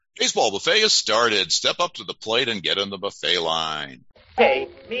Baseball Buffet has started. Step up to the plate and get on the buffet line.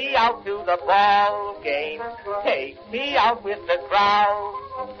 Take me out to the ball game. Take me out with the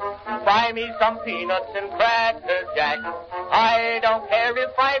crowd. Buy me some peanuts and cracker jack. I don't care if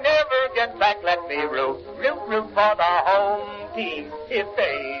I never get back. Let me root for the home team. If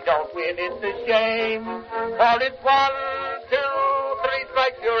they don't win, it's a shame. For it's 1, 2, 3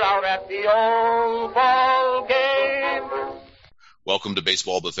 strikes, you're out at the old ball game. Welcome to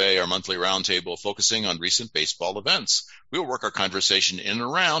Baseball Buffet, our monthly roundtable focusing on recent baseball events. We'll work our conversation in and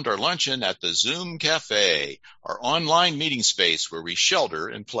around our luncheon at the Zoom Cafe, our online meeting space where we shelter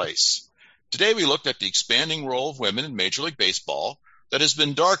in place. Today we looked at the expanding role of women in Major League Baseball that has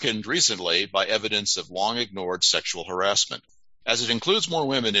been darkened recently by evidence of long-ignored sexual harassment. As it includes more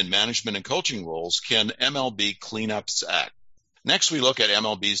women in management and coaching roles, can MLB clean up its act? Next, we look at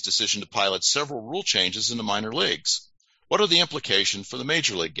MLB's decision to pilot several rule changes in the minor leagues. What are the implications for the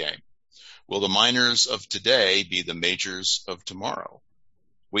Major League game? Will the minors of today be the majors of tomorrow?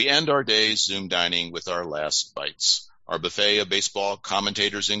 We end our day's Zoom dining with our last bites. Our buffet of baseball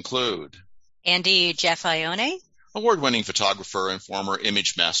commentators include Andy Jeff Ione, award-winning photographer and former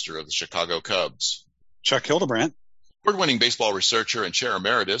image master of the Chicago Cubs. Chuck Hildebrandt, award-winning baseball researcher and chair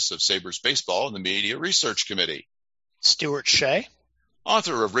emeritus of Sabres Baseball and the Media Research Committee. Stuart Shea,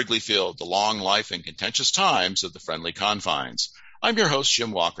 author of Wrigley Field, The Long Life and Contentious Times of the Friendly Confines. I'm your host,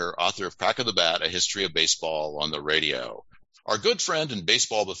 Jim Walker, author of Crack of the Bat, A History of Baseball on the Radio. Our good friend and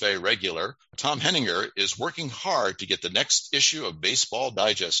Baseball Buffet regular, Tom Henninger, is working hard to get the next issue of Baseball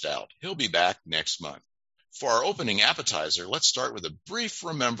Digest out. He'll be back next month. For our opening appetizer, let's start with a brief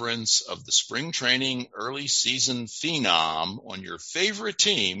remembrance of the spring training early season phenom on your favorite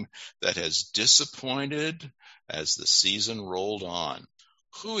team that has disappointed as the season rolled on.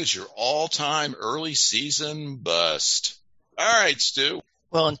 Who is your all-time early season bust? All right, Stu.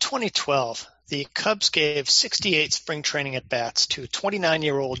 Well, in 2012, the Cubs gave 68 spring training at-bats to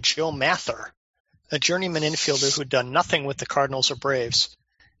 29-year-old Joe Mather, a journeyman infielder who'd done nothing with the Cardinals or Braves.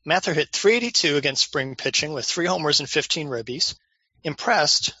 Mather hit .382 against spring pitching with 3 homers and 15 ribbies.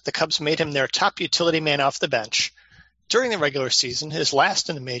 Impressed, the Cubs made him their top utility man off the bench. During the regular season, his last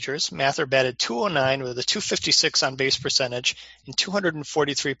in the majors, Mather batted .209 with a .256 on-base percentage in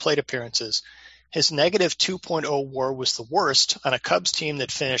 243 plate appearances. His negative 2.0 WAR was the worst on a Cubs team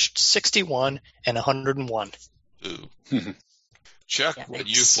that finished 61 and 101. Ooh. Chuck, what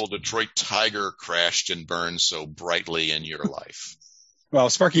youthful Detroit Tiger crashed and burned so brightly in your life? Well,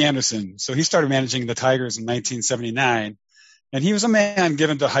 Sparky Anderson. So he started managing the Tigers in 1979, and he was a man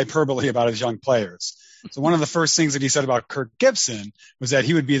given to hyperbole about his young players. So one of the first things that he said about Kirk Gibson was that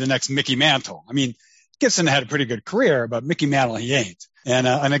he would be the next Mickey Mantle. I mean, Gibson had a pretty good career, but Mickey Mantle he ain't. And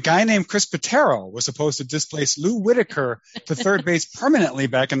a guy named Chris Patero was supposed to displace Lou Whitaker to third base permanently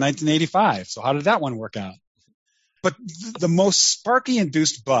back in 1985. So how did that one work out? But the most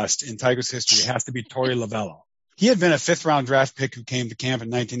Sparky-induced bust in Tigers history has to be Torey Lovullo. He had been a 5th-round draft pick who came to camp in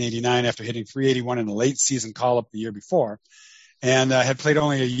 1989 after hitting .381 in a late-season call-up the year before, and had played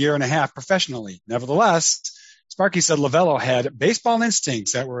only a year and a half professionally. Nevertheless, Sparky said Lovullo had baseball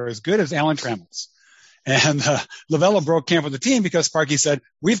instincts that were as good as Alan Trammell's. And Lovullo broke camp with the team because Sparky said,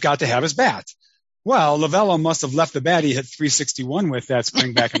 we've got to have his bat. Well, Lovullo must have left the bat he hit .361 with that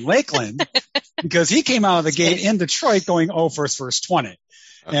spring back in Lakeland because he came out of the gate in Detroit going 0 for his first 20.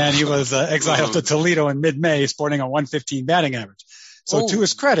 And he was exiled to Toledo in mid-May sporting a .115 batting average. So to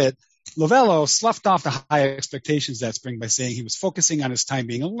his credit, Lovullo sloughed off the high expectations that spring by saying he was focusing on his time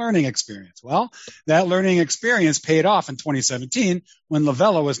being a learning experience. Well, that learning experience paid off in 2017 when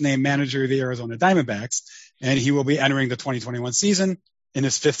Lovullo was named manager of the Arizona Diamondbacks, and he will be entering the 2021 season in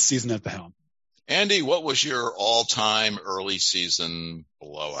his 5th season at the helm. Andy, what was your all-time early season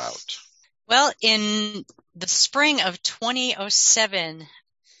blowout? Well, in the spring of 2007,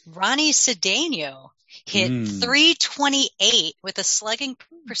 Ronnie Cedeno hit .328 with a slugging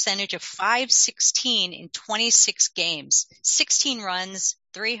percentage of .516 in 26 games, 16 runs,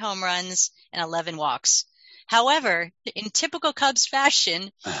 3 home runs, and 11 walks. However, in typical Cubs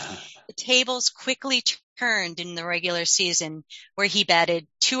fashion, the tables quickly turned in the regular season, where he batted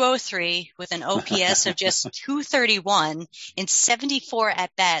 .203 with an OPS of just .231 in 74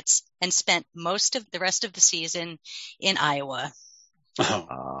 at-bats and spent most of the rest of the season in Iowa.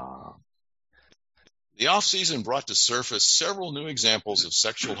 The offseason brought to surface several new examples of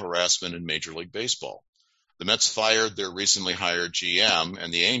sexual harassment in Major League Baseball. The Mets fired their recently hired GM,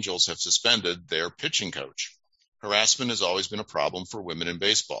 and the Angels have suspended their pitching coach. Harassment has always been a problem for women in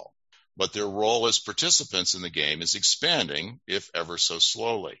baseball, but their role as participants in the game is expanding, if ever so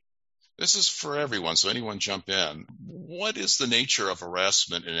slowly. This is for everyone, so anyone jump in. What is the nature of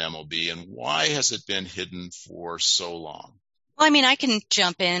harassment in MLB, and why has it been hidden for so long? Well, I mean, I can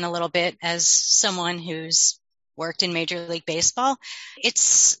jump in a little bit as someone who's worked in Major League Baseball.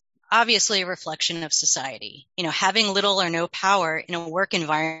 It's obviously a reflection of society. You know, having little or no power in a work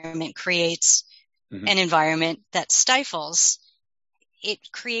environment creates an environment that stifles. It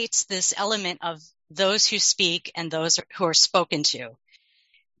creates this element of those who speak and those who are spoken to.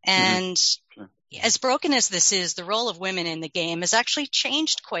 And as broken as this is, the role of women in the game has actually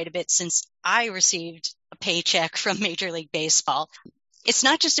changed quite a bit since I received a paycheck from Major League Baseball. It's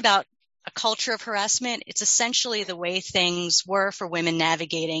not just about a culture of harassment. It's essentially the way things were for women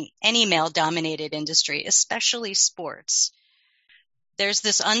navigating any male-dominated industry, especially sports. There's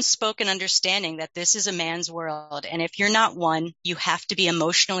this unspoken understanding that this is a man's world, and if you're not one, you have to be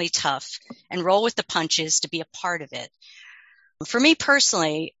emotionally tough and roll with the punches to be a part of it. For me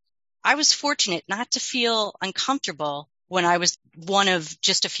personally, I was fortunate not to feel uncomfortable when I was one of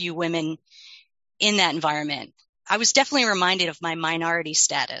just a few women in that environment. I was definitely reminded of my minority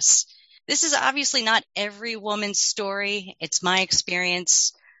status. This is obviously not every woman's story. It's my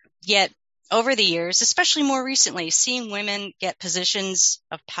experience. Yet, over the years, especially more recently, seeing women get positions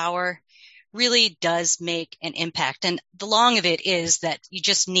of power really does make an impact. And the long of it is that you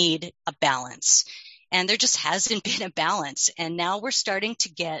just need a balance. And there just hasn't been a balance. And now we're starting to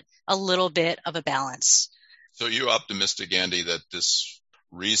get a little bit of a balance. So you're optimistic, Andy, that this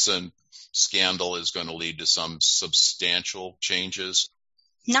recent scandal is going to lead to some substantial changes?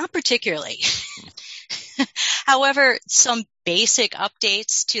 Not particularly. However, some basic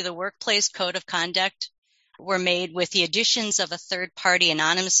updates to the workplace code of conduct were made with the additions of a third-party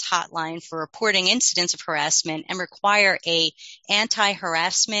anonymous hotline for reporting incidents of harassment and require a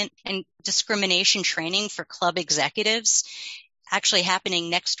anti-harassment and discrimination training for club executives, actually happening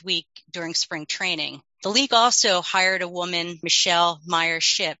next week during spring training. The league also hired a woman, Michelle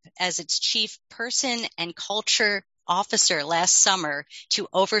Meyer-Shipp, as its chief person and culture officer last summer to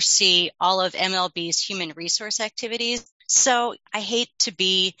oversee all of MLB's human resource activities. So I hate to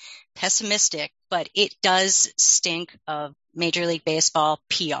be pessimistic, but it does stink of Major League Baseball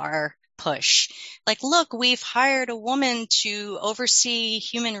PR push. Like, look, we've hired a woman to oversee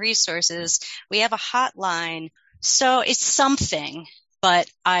human resources. We have a hotline. So it's something, but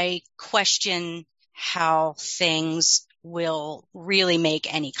I question how things will really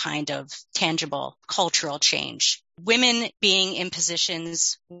make any kind of tangible cultural change. Women being in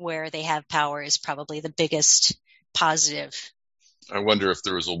positions where they have power is probably the biggest positive. I wonder if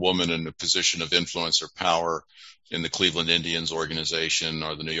there was a woman in a position of influence or power in the Cleveland Indians organization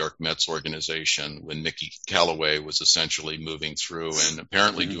or the New York Mets organization when Mickey Callaway was essentially moving through and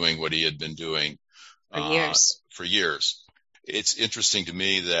apparently doing what he had been doing for years. It's interesting to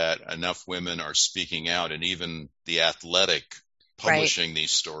me that enough women are speaking out, and even The Athletic publishing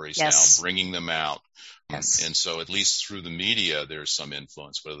these stories now, bringing them out. Yes. And so at least through the media, there's some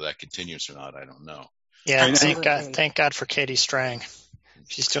influence. Whether that continues or not, I don't know. Yeah, thank God for Katie Strang.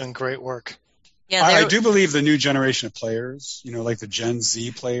 She's doing great work. Yeah, I do believe the new generation of players, like the Gen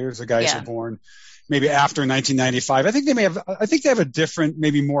Z players, the guys who are born maybe after 1995, I think they have a different,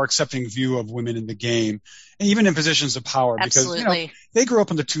 maybe more accepting view of women in the game, and even in positions of power, because they grew up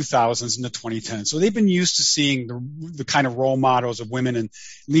in the 2000s and the 2010s, so they've been used to seeing the kind of role models of women in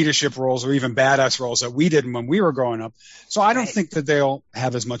leadership roles or even badass roles that we did when we were growing up. So I don't think that they'll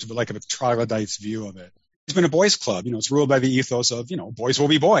have as much of a troglodyte's view of it. It's been a boys' club. It's ruled by the ethos of, boys will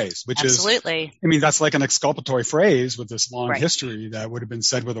be boys, which is, that's like an exculpatory phrase with this long history that would have been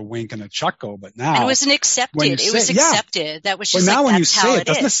said with a wink and a chuckle. But now. And it wasn't accepted. It was accepted. That was just now when you that's say how it,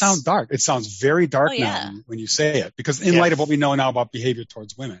 doesn't it sound dark? It sounds very dark now when you say it, because in light of what we know now about behavior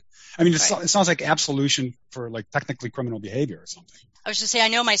towards women. It sounds like absolution for technically criminal behavior or something. I was just saying, I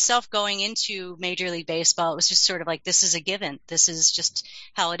know myself going into Major League Baseball, it was just sort of like, this is a given. This is just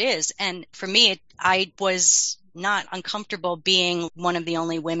how it is. And for me, I was not uncomfortable being one of the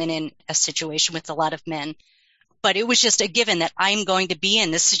only women in a situation with a lot of men. But it was just a given that I'm going to be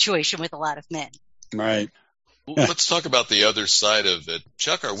in this situation with a lot of men. Right. Well, let's talk about the other side of it.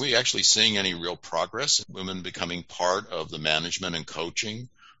 Chuck, are we actually seeing any real progress in women becoming part of the management and coaching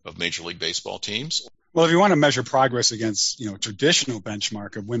of Major League Baseball teams? Well, if you want to measure progress against, traditional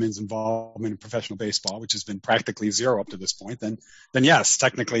benchmark of women's involvement in professional baseball, which has been practically zero up to this point, then yes,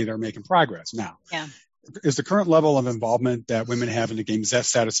 technically they're making progress. Now, is the current level of involvement that women have in the game, is that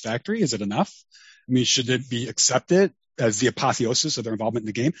satisfactory? Is it enough? Should it be accepted as the apotheosis of their involvement in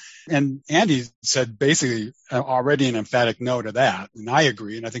the game? And Andy said basically already an emphatic no to that, and I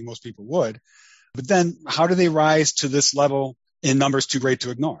agree, and I think most people would. But then how do they rise to this level in numbers too great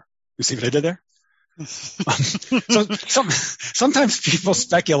to ignore? You see what I did there? Sometimes people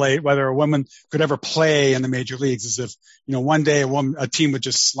speculate whether a woman could ever play in the major leagues, as if, one day a team would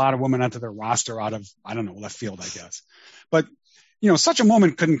just slot a woman onto their roster out of, I don't know, left field, I guess. But, such a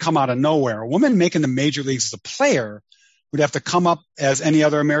woman couldn't come out of nowhere. A woman making the major leagues as a player would have to come up as any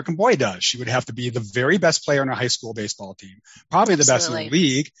other American boy does. She would have to be the very best player in her high school baseball team, probably the best in the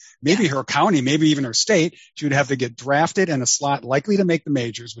league, maybe her county, maybe even her state. She would have to get drafted in a slot likely to make the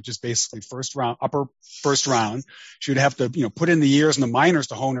majors, which is basically upper first round. She would have to, put in the years in the minors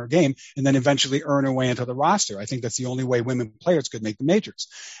to hone her game and then eventually earn her way into the roster. I think that's the only way women players could make the majors.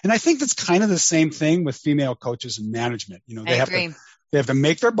 And I think that's kind of the same thing with female coaches and management. They have to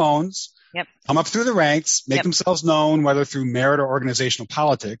make their bones. Yep. Come up through the ranks, make themselves known, whether through merit or organizational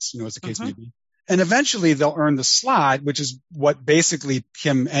politics, as the case may be. And eventually they'll earn the slot, which is what basically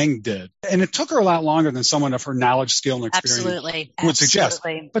Kim Ng did. And it took her a lot longer than someone of her knowledge, skill, and experience would suggest.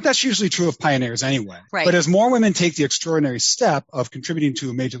 But that's usually true of pioneers anyway. Right. But as more women take the extraordinary step of contributing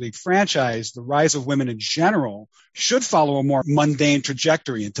to a major league franchise, the rise of women in general should follow a more mundane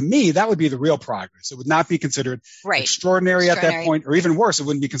trajectory. And to me, that would be the real progress. It would not be considered extraordinary at that point, or even worse, it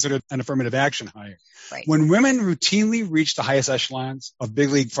wouldn't be considered an affirmative action hire. Right. When women routinely reach the highest echelons of big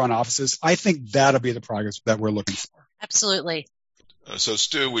league front offices, I think that'll be the progress that we're looking for. Absolutely. So,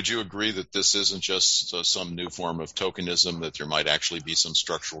 Stu, would you agree that this isn't just some new form of tokenism, that there might actually be some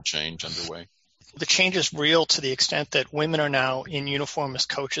structural change underway? The change is real to the extent that women are now in uniform as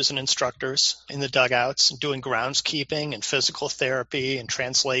coaches and instructors in the dugouts, doing groundskeeping and physical therapy and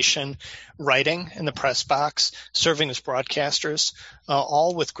translation, writing in the press box, serving as broadcasters,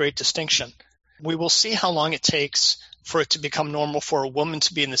 all with great distinction. We will see how long it takes for it to become normal for a woman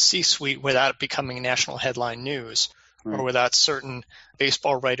to be in the C-suite without it becoming national headline news, or without certain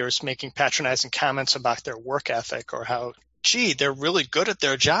baseball writers making patronizing comments about their work ethic or how, gee, they're really good at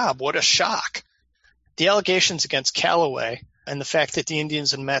their job. What a shock. The allegations against Callaway and the fact that the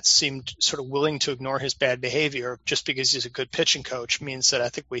Indians and Mets seemed sort of willing to ignore his bad behavior just because he's a good pitching coach means that I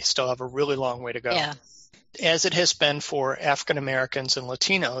think we still have a really long way to go. Yeah. As it has been for African Americans and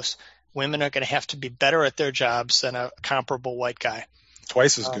Latinos, women are going to have to be better at their jobs than a comparable white guy.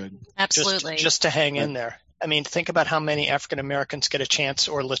 Twice as good. Absolutely. Just to hang in there. I mean, think about how many African Americans get a chance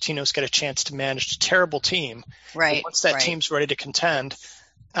or Latinos get a chance to manage a terrible team. Right. Once that team's ready to contend,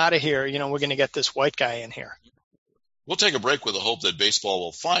 out of here, we're going to get this white guy in here. We'll take a break with the hope that baseball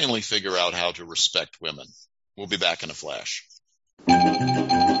will finally figure out how to respect women. We'll be back in a flash.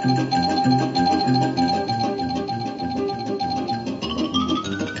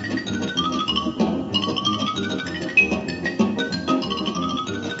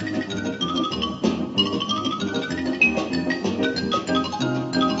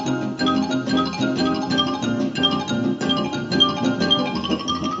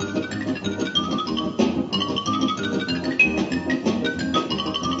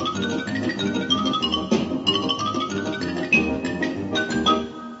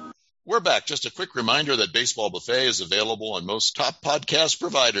 We're back. Just a quick reminder that Baseball Buffet is available on most top podcast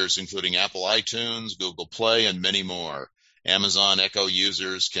providers, including Apple iTunes, Google Play, and many more. Amazon Echo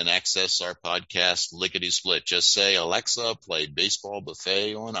users can access our podcast lickety-split. Just say, Alexa, play Baseball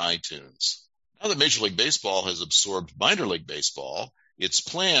Buffet on iTunes. Now that Major League Baseball has absorbed minor league baseball, its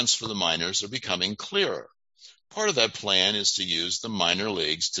plans for the minors are becoming clearer. Part of that plan is to use the minor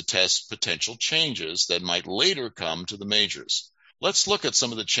leagues to test potential changes that might later come to the majors. Let's look at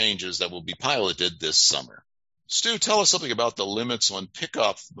some of the changes that will be piloted this summer. Stu, tell us something about the limits on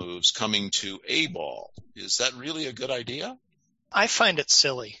pickoff moves coming to A-ball. Is that really a good idea? I find it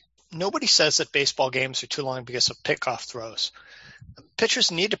silly. Nobody says that baseball games are too long because of pickoff throws. Pitchers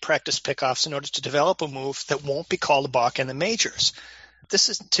need to practice pickoffs in order to develop a move that won't be called a balk in the majors. This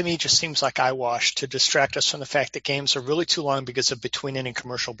is, to me, just seems like eyewash to distract us from the fact that games are really too long because of between-inning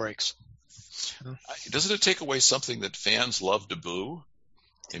commercial breaks. Doesn't it take away something that fans love to boo?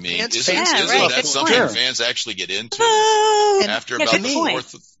 I mean, isn't that something fans actually get into? After about the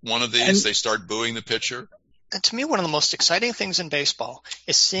fourth one of these, they start booing the pitcher? And to me, one of the most exciting things in baseball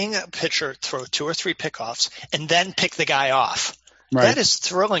is seeing a pitcher throw 2 or 3 pickoffs and then pick the guy off. Right. That is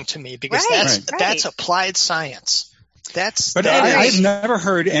thrilling to me because that's applied science. I've never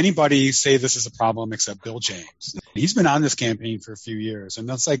heard anybody say this is a problem except Bill James. He's been on this campaign for a few years, and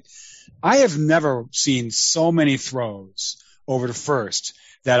that's like, I have never seen so many throws over to first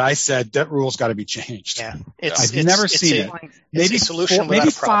that I said that rule's got to be changed. Yeah, I've never seen it. Maybe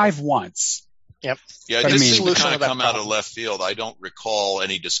 5 once. Yep. Yeah, this seems to kind of come out of left field. I don't recall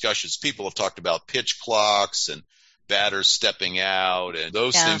any discussions. People have talked about pitch clocks and batters stepping out and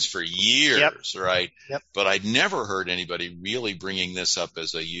those things for years, right? Yep. But I'd never heard anybody really bringing this up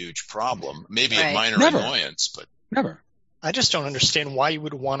as a huge problem. Maybe a minor annoyance, but never. I just don't understand why you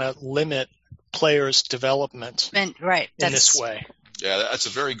would want to limit players' development in this way. Yeah, that's a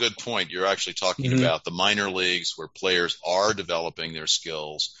very good point. You're actually talking about the minor leagues where players are developing their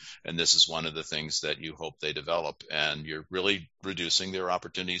skills, and this is one of the things that you hope they develop, and you're really reducing their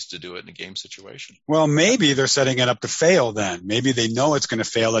opportunities to do it in a game situation. Well, maybe they're setting it up to fail then. Maybe they know it's going to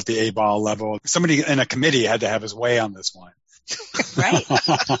fail at the A-ball level. Somebody in a committee had to have his way on this one. Right.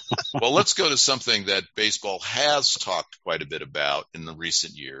 Well, let's go to something that baseball has talked quite a bit about in the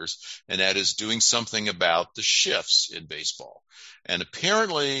recent years, and that is doing something about the shifts in baseball. And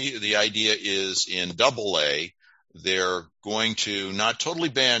apparently the idea is in Double-A, they're going to not totally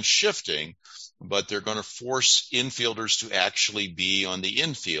ban shifting, but they're going to force infielders to actually be on the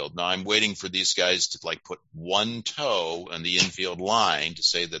infield. Now, I'm waiting for these guys to put one toe on the infield line to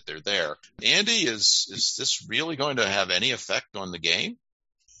say that they're there. Andy, is this really going to have any effect on the game?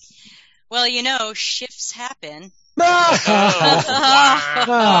 Well, shifts happen. Drop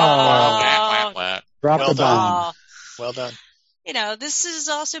the bomb. Well done. This is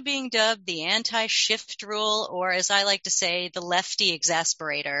also being dubbed the anti-shift rule, or as I like to say, the lefty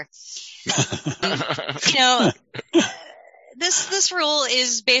exasperator. This rule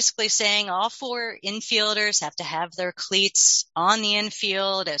is basically saying all four infielders have to have their cleats on the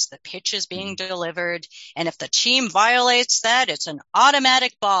infield as the pitch is being delivered, and if the team violates that, it's an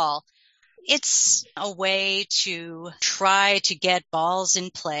automatic ball. It's a way to try to get balls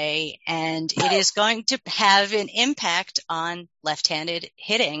in play, and it is going to have an impact on left-handed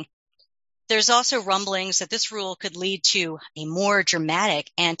hitting. There's also rumblings that this rule could lead to a more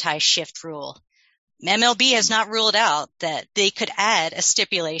dramatic anti-shift rule. MLB has not ruled out that they could add a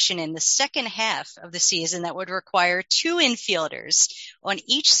stipulation in the second half of the season that would require two infielders on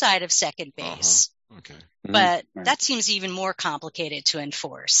each side of second base. Okay. But that seems even more complicated to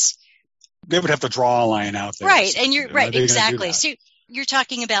enforce. They would have to draw a line out there. Right, and you're right, exactly. So you're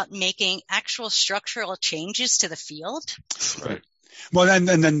talking about making actual structural changes to the field? Right. Well, and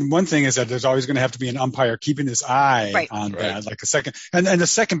then one thing is that there's always going to have to be an umpire keeping his eye on that, like a second. And the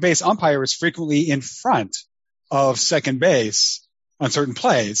second base umpire is frequently in front of second base on certain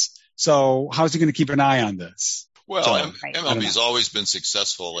plays. So how's he going to keep an eye on this? Well, MLB's always been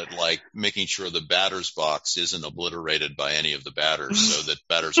successful at making sure the batter's box isn't obliterated by any of the batters, so that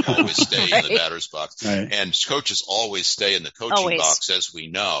batters always stay in the batter's box, and coaches always stay in the coaching box, as we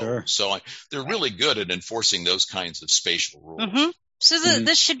know. Sure. So they're really good at enforcing those kinds of spatial rules. Mm-hmm. So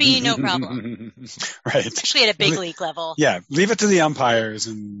this should be no problem, right? Especially at a big league level. Yeah, leave it to the umpires,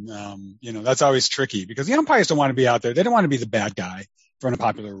 and that's always tricky because the umpires don't want to be out there. They don't want to be the bad guy for an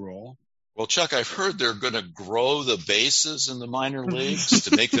unpopular rule. Well, Chuck, I've heard they're going to grow the bases in the minor leagues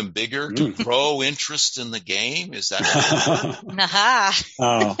to make them bigger, to grow interest in the game. Is that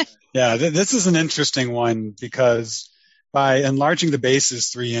Oh, yeah. This is an interesting one because by enlarging the bases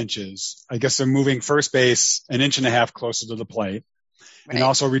 3 inches, I guess they're moving first base 1.5 inches closer to the plate, and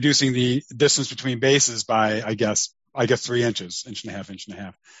also reducing the distance between bases by, I guess 3 inches, 1.5 inches.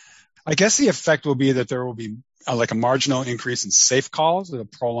 I guess the effect will be that there will be a marginal increase in safe calls, that'll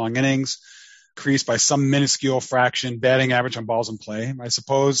prolong innings, increase by some minuscule fraction batting average on balls in play. I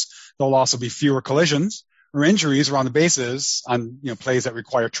suppose there'll also be fewer collisions or injuries around the bases on plays that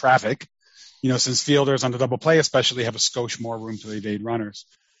require traffic, since fielders on the double play especially have a skosh more room to evade runners.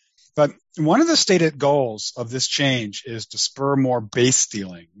 But one of the stated goals of this change is to spur more base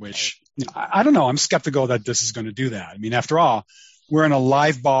stealing, which I don't know. I'm skeptical that this is going to do that. I mean, after all, we're in a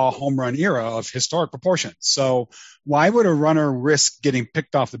live ball home run era of historic proportions. So why would a runner risk getting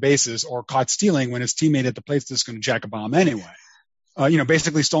picked off the bases or caught stealing when his teammate at the plate is just going to jack a bomb anyway?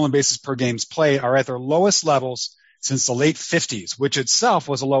 Basically stolen bases per games played are at their lowest levels since the late 50s, which itself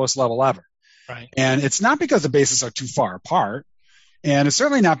was the lowest level ever. Right. And it's not because the bases are too far apart. And it's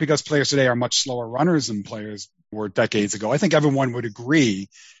certainly not because players today are much slower runners than players were decades ago. I think everyone would agree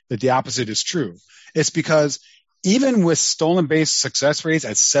that the opposite is true. It's because even with stolen base success rates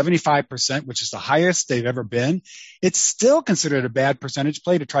at 75%, which is the highest they've ever been, it's still considered a bad percentage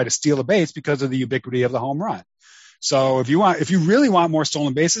play to try to steal a base because of the ubiquity of the home run. So if you really want more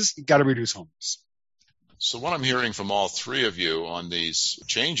stolen bases, you got to reduce homers. So what I'm hearing from all three of you on these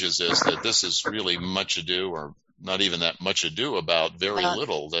changes is that this is really much ado, or not even that much ado, about very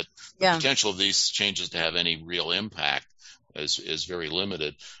little, that the potential of these changes to have any real impact is very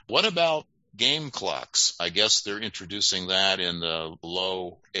limited. What about game clocks? I guess they're introducing that in the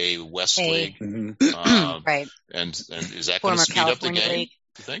low A West League. Right. And is that going to speed up the game,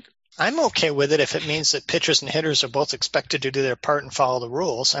 you think? I'm okay with it if it means that pitchers and hitters are both expected to do their part and follow the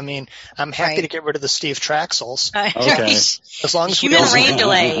rules. I mean, I'm happy to get rid of the Steve Traxels. Okay. As long as Human rain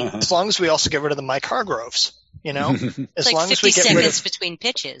delay. As long as we also get rid of the Mike Hargroves, you know, as It's long like as we 50 get rid seconds of between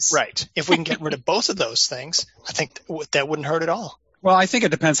pitches. right. If we can get rid of both of those things, I think that wouldn't hurt at all. Well, I think it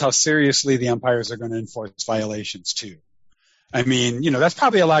depends how seriously the umpires are going to enforce violations too. I mean, that's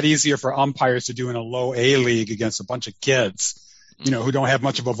probably a lot easier for umpires to do in a low A league against a bunch of kids, who don't have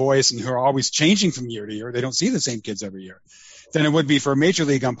much of a voice and who are always changing from year to year. They don't see the same kids every year. Than it would be for a major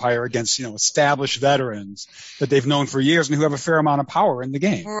league umpire against, established veterans that they've known for years and who have a fair amount of power in the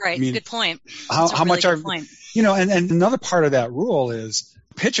game. Right. I mean, good point. How much are, and another part of that rule is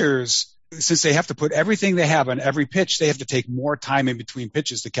pitchers, since they have to put everything they have on every pitch, they have to take more time in between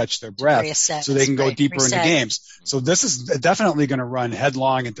pitches to catch their breath so they can go deeper into games. So this is definitely going to run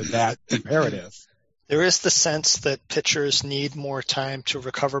headlong into that imperative. There is the sense that pitchers need more time to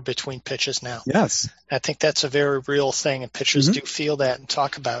recover between pitches now. Yes. I think that's a very real thing, and pitchers do feel that and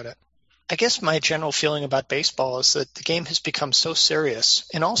talk about it. I guess my general feeling about baseball is that the game has become so serious,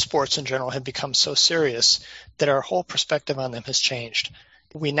 and all sports in general have become so serious, that our whole perspective on them has changed.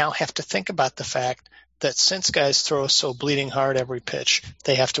 We now have to think about the fact that since guys throw so bleeding hard every pitch,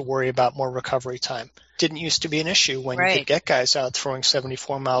 they have to worry about more recovery time. Didn't used to be an issue when you could get guys out throwing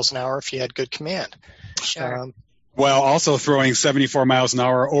 74 miles an hour if you had good command. Sure. Well, also throwing 74 miles an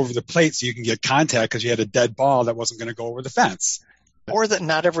hour over the plate so you can get contact because you had a dead ball that wasn't going to go over the fence. Or that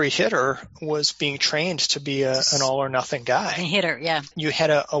not every hitter was being trained to be an all-or-nothing guy. A hitter, yeah. You had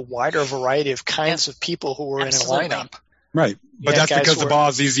a wider variety of kinds of people who were in a lineup. Right. But that's because the ball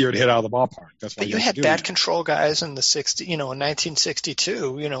is easier to hit out of the ballpark. That's why you had bat control guys in the 60s, in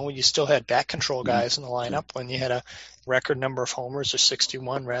 1962, when you still had bat control guys in the lineup when you had a record number of homers, or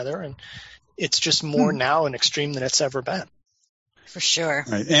 61 rather, and it's just more now an extreme than it's ever been. For sure.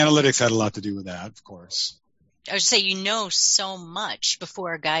 Right. Analytics had a lot to do with that, of course. I would say so much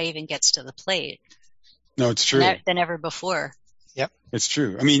before a guy even gets to the plate. No, it's true. Than ever before. Yep. It's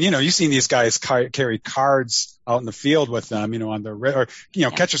true. I mean, you've seen these guys carry cards out in the field with them, on their wrist,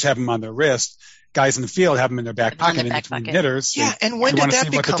 or, catchers have them on their wrist. Guys in the field have them in their back pocket in between hitters. Yeah, and when did that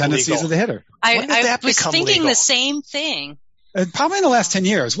become legal? What the tendencies of the hitter. I was thinking the same thing. Probably in the last 10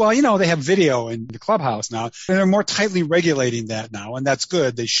 years. Well, they have video in the clubhouse now, and they're more tightly regulating that now, and that's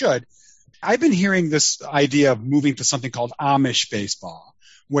good. They should. I've been hearing this idea of moving to something called Amish baseball,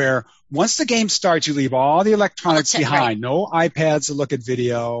 where once the game starts, you leave all the electronics behind. Right. No iPads to look at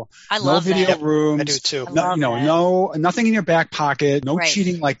video. I love no video rooms. I do too. Nothing in your back pocket. No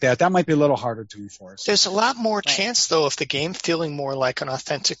cheating like that. That might be a little harder to enforce. There's a lot more chance, though, of the game feeling more like an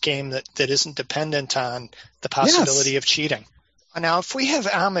authentic game that isn't dependent on the possibility of cheating. Now, if we have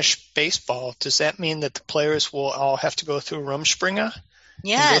Amish baseball, does that mean that the players will all have to go through Rumspringa?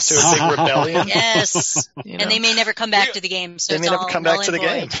 Yes. And go through a big rebellion? Yes. And they may never come back to the game. So they may never come back to the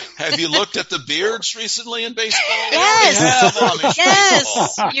game. Have you looked at the beards recently in baseball? Yes. Amish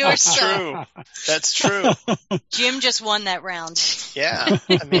baseball. You're so true. That's true. Jim just won that round. Yeah.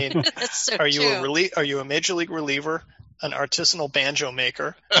 I mean, that's so are you true. Are you a major league reliever, an artisanal banjo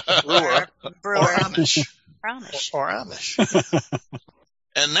maker, a brewer, or Amish? Or Amish.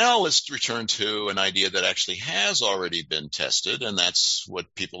 And now let's return to an idea that actually has already been tested, and that's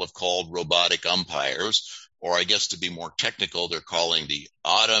what people have called robotic umpires, or I guess to be more technical, they're calling the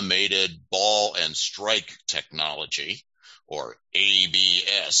automated ball and strike technology, or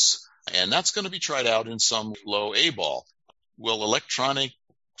ABS. And that's going to be tried out in some low A ball. Will electronic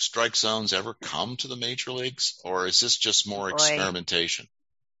strike zones ever come to the major leagues, or is this just more experimentation?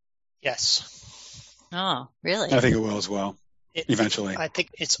 Yes. Oh, really? I think it will as well. Eventually. I think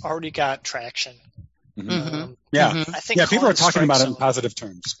it's already got traction. Mm-hmm. I think people are talking about it in positive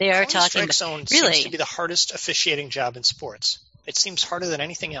terms. They are talking strike zone seems to be the hardest officiating job in sports. It seems harder than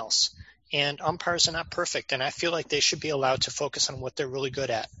anything else. And umpires are not perfect, and I feel like they should be allowed to focus on what they're really good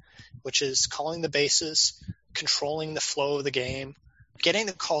at, which is calling the bases, controlling the flow of the game, getting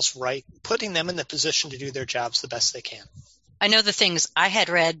the calls right, putting them in the position to do their jobs the best they can. I know the things I had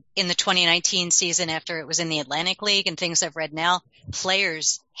read in the 2019 season after it was in the Atlantic League and things I've read now,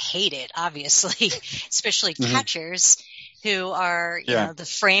 players hate it, obviously, especially catchers who are, the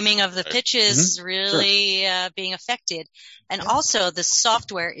framing of the pitches is really being affected. And also the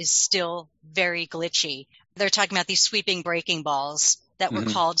software is still very glitchy. They're talking about these sweeping breaking balls that were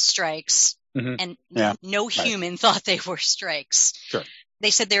called strikes, and no human thought they were strikes. Sure. They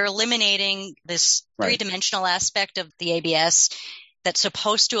said they're eliminating this three-dimensional aspect of the ABS, that's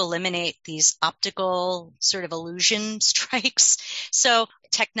supposed to eliminate these optical sort of illusion strikes. So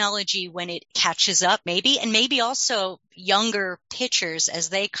technology, when it catches up, maybe, and maybe also younger pitchers as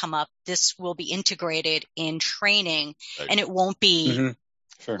they come up, this will be integrated in training, and it won't be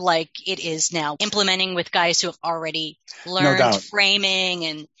like it is now, implementing with guys who have already learned framing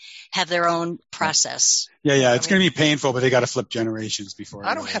and have their own process. Yeah. It's going to be painful, but they got to flip generations before.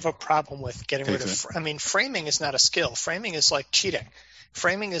 I don't have a problem with getting rid of. I mean, framing is not a skill. Framing is like cheating.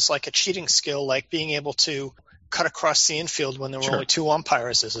 Framing is like a cheating skill, like being able to cut across the infield when there were only two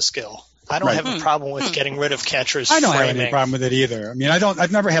umpires is a skill. I don't have a problem with getting rid of catchers. I don't framing. have any problem with it either. I mean,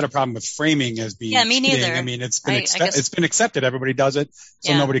 I've never had a problem with framing as being. Yeah, me neither. Cheating. I mean, it's been accepted. Everybody does it,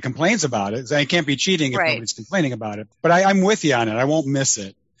 so nobody complains about it. So it can't be cheating if nobody's complaining about it. But I'm with you on it. I won't miss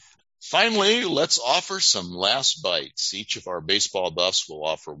it. Finally, let's offer some last bites. Each of our baseball buffs will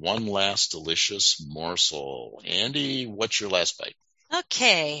offer one last delicious morsel. Andy, what's your last bite?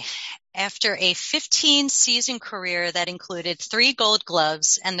 Okay. After a 15-season career that included 3 Gold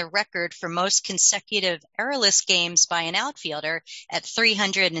Gloves and the record for most consecutive errorless games by an outfielder at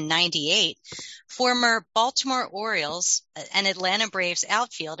 398, former Baltimore Orioles and Atlanta Braves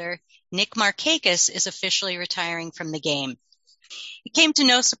outfielder Nick Markakis is officially retiring from the game. It came to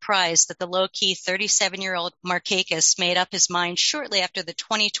no surprise that the low-key 37-year-old Markakis made up his mind shortly after the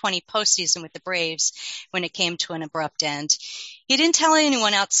 2020 postseason with the Braves when it came to an abrupt end. He didn't tell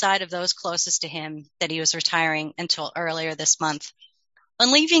anyone outside of those closest to him that he was retiring until earlier this month.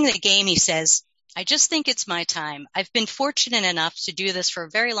 On leaving the game, he says, "I just think it's my time. I've been fortunate enough to do this for a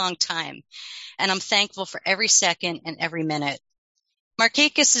very long time, and I'm thankful for every second and every minute."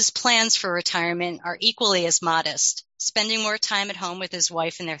 Markakis' plans for retirement are equally as modest, spending more time at home with his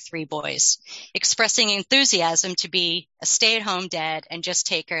wife and their 3 boys, expressing enthusiasm to be a stay-at-home dad and just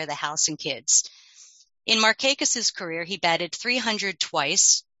take care of the house and kids. In Markakis' career, he batted .300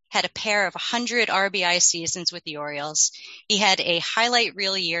 twice, had a pair of 100 RBI seasons with the Orioles. He had a highlight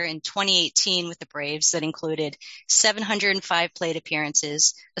reel year in 2018 with the Braves that included 705 plate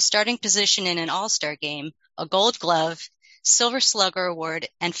appearances, a starting position in an All-Star game, a Gold Glove, Silver Slugger Award,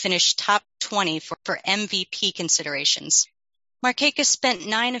 and finished top 20 for MVP considerations. Markakis spent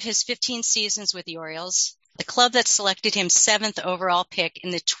 9 of his 15 seasons with the Orioles, the club that selected him 7th overall pick in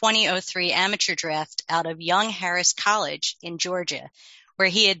the 2003 amateur draft out of Young Harris College in Georgia, where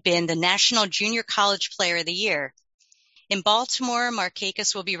he had been the National Junior College Player of the Year. In Baltimore,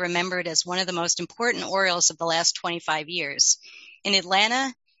 Markakis will be remembered as one of the most important Orioles of the last 25 years. In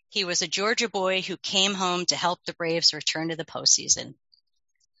Atlanta, he was a Georgia boy who came home to help the Braves return to the postseason.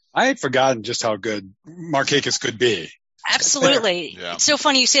 I had forgotten just how good Markakis could be. Absolutely. Yeah. It's so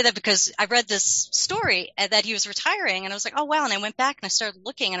funny you say that because I read this story that he was retiring and I was like, oh, wow. And I went back and I started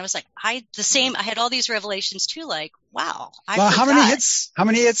looking and I was like, I had all these revelations too. Like, wow. How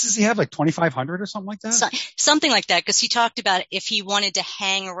many hits does he have? Like 2,500 or something like that? Something like that. Cause he talked about if he wanted to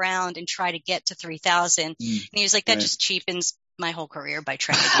hang around and try to get to 3,000 and he was like, that just cheapens my whole career by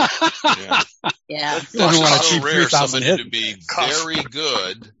trying to yeah. You don't want to so cheap rare 3,000 somebody hit. to be very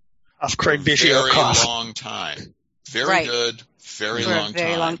good off Craig Biggio very cough. long time. Very good, very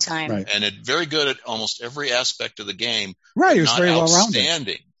long time. Right. And very good at almost every aspect of the game. Right, he was not very well rounded.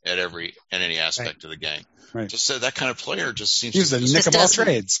 outstanding at any aspect of the game. Right. Just that kind of player just seems he was to the Nick of all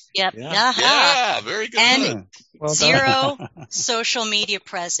trades. Yep. Yeah, very good. And zero social media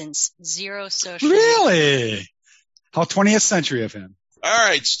presence. Zero social Really? How 20th century of him. All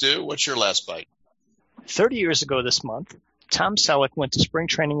right, Stu, what's your last bite? 30 years ago this month, Tom Selleck went to spring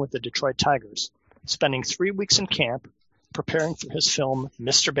training with the Detroit Tigers, spending 3 weeks in camp preparing for his film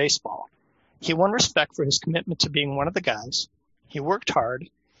Mr. Baseball. He won respect for his commitment to being one of the guys. He worked hard.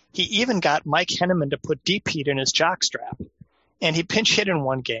 He even got Mike Henneman to put deep heat in his jockstrap. And he pinch hit in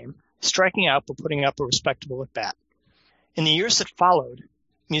one game, striking out but putting up a respectable at-bat. In the years that followed,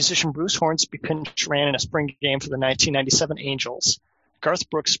 musician Bruce Hornsby pinch ran in a spring game for the 1997 Angels. Garth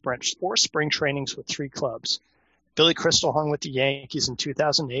Brooks spent 4 spring trainings with 3 clubs. Billy Crystal hung with the Yankees in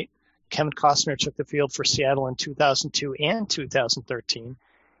 2008. Kevin Costner took the field for Seattle in 2002 and 2013.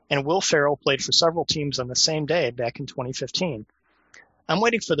 And Will Ferrell played for several teams on the same day back in 2015. I'm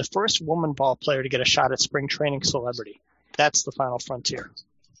waiting for the first woman ball player to get a shot at spring training celebrity. That's the final frontier.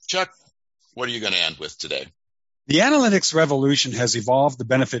 Chuck, what are you going to end with today? The analytics revolution has evolved to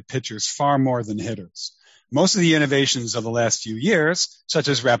benefit pitchers far more than hitters. Most of the innovations of the last few years, such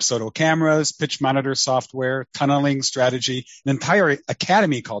as Rapsodo cameras, pitch monitor software, tunneling strategy, an entire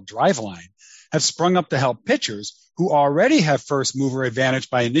academy called Driveline, have sprung up to help pitchers who already have first mover advantage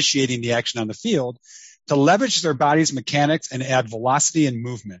by initiating the action on the field to leverage their body's mechanics and add velocity and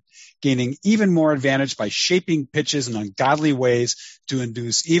movement, gaining even more advantage by shaping pitches in ungodly ways to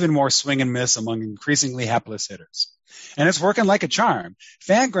induce even more swing and miss among increasingly hapless hitters. And it's working like a charm.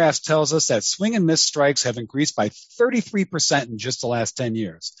 Fangraphs tells us that swing and miss strikes have increased by 33% in just the last 10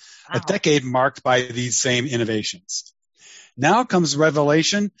 years, a decade marked by these same innovations. Now comes the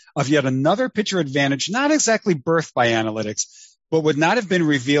revelation of yet another pitcher advantage, not exactly birthed by analytics, but would not have been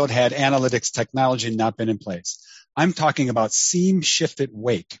revealed had analytics technology not been in place. I'm talking about seam-shifted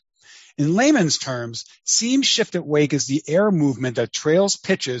wake. In layman's terms, seam-shifted wake is the air movement that trails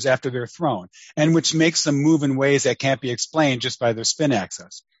pitches after they're thrown, and which makes them move in ways that can't be explained just by their spin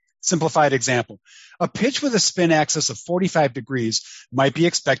axis. Simplified example. A pitch with a spin axis of 45 degrees might be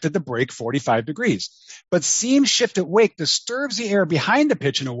expected to break 45 degrees. But seam-shifted wake disturbs the air behind the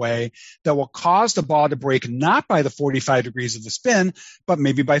pitch in a way that will cause the ball to break not by the 45 degrees of the spin, but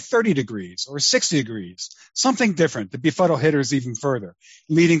maybe by 30 degrees or 60 degrees. Something different to befuddle hitters even further,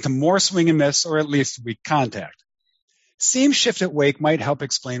 leading to more swing and miss or at least weak contact. Seam-shifted wake might help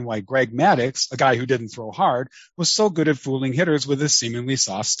explain why Greg Maddux, a guy who didn't throw hard, was so good at fooling hitters with his seemingly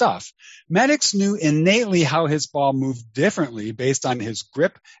soft stuff. Maddux knew innately how his ball moved differently based on his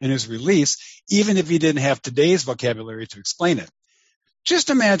grip and his release, even if he didn't have today's vocabulary to explain it. Just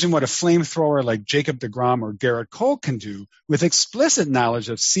imagine what a flamethrower like Jacob deGrom or Garrett Cole can do with explicit knowledge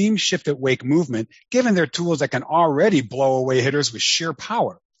of seam-shifted wake movement, given their tools that can already blow away hitters with sheer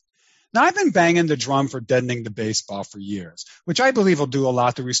power. Now, I've been banging the drum for deadening the baseball for years, which I believe will do a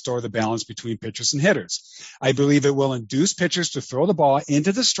lot to restore the balance between pitchers and hitters. I believe it will induce pitchers to throw the ball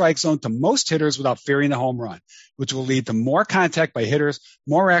into the strike zone to most hitters without fearing the home run, which will lead to more contact by hitters,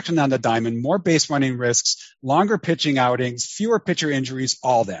 more action on the diamond, more base running risks, longer pitching outings, fewer pitcher injuries,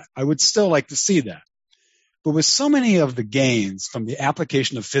 all that. I would still like to see that. But with so many of the gains from the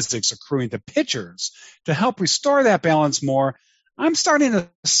application of physics accruing to pitchers to help restore that balance more, I'm starting to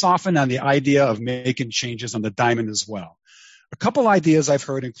soften on the idea of making changes on the diamond as well. A couple ideas I've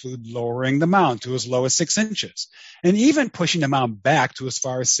heard include lowering the mound to as low as 6 inches, and even pushing the mound back to as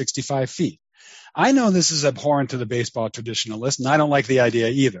far as 65 feet. I know this is abhorrent to the baseball traditionalist, and I don't like the idea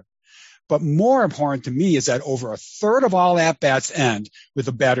either. But more abhorrent to me is that over a third of all at-bats end with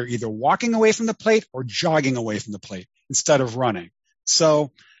the batter either walking away from the plate or jogging away from the plate instead of running.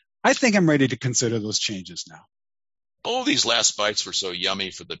 So I think I'm ready to consider those changes now. Oh, these last bites were so yummy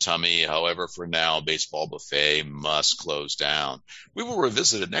for the tummy. However, for now, Baseball Buffet must close down. We will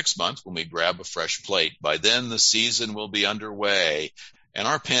revisit it next month when we grab a fresh plate. By then, the season will be underway, and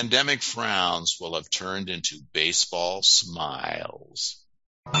our pandemic frowns will have turned into baseball smiles.